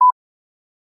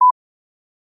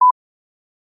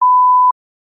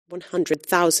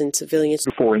100,000 civilians.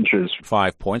 4 inches.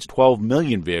 5 points, 12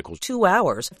 million vehicles. 2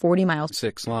 hours, 40 miles.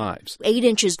 6 lives. 8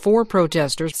 inches, 4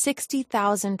 protesters.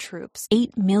 60,000 troops.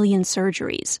 8 million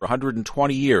surgeries.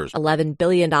 120 years. $11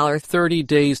 billion. 30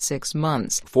 days. 6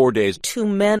 months. 4 days. 2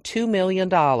 men. $2 million.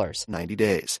 90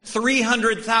 days.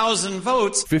 300,000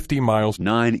 votes. 50 miles.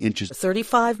 9 inches.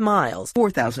 35 miles.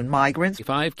 4,000 migrants.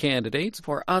 5 candidates.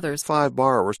 For others. 5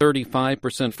 borrowers.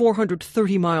 35%.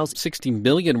 430 miles. 60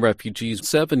 million refugees.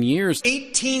 7 years.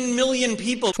 18 million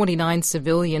people. 29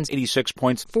 civilians. 86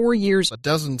 points. 4 years. A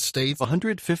dozen states.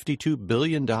 $152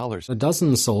 billion. A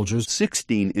dozen soldiers.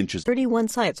 16 inches. 31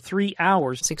 sites. 3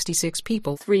 hours. 66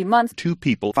 people. 3 months. 2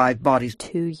 people. 5 bodies.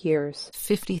 2 years.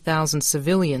 50,000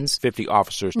 civilians. 50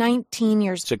 officers. 19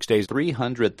 years. 6 days.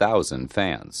 300,000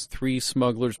 fans. 3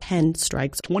 smugglers. 10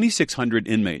 strikes. 2,600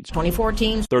 inmates.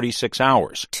 2014. 36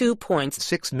 hours. 2 points.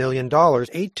 $6 million,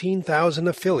 18,000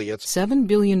 affiliates. $7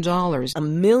 billion. A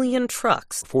million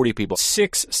trucks. 40 people.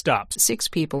 6 stops. 6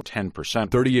 people.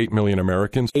 10%. 38 million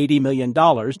Americans. $80 million.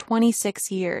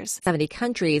 26 years. 70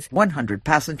 countries. 100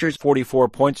 passengers. 44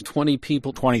 points. 20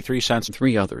 people. 23 cents.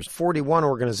 3 others. 41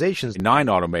 organizations. 9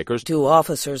 automakers. 2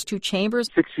 officers. 2 chambers.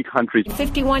 60 countries.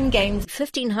 51 games.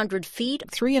 1,500 feet.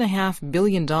 $3.5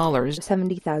 billion.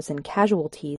 70,000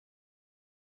 casualties.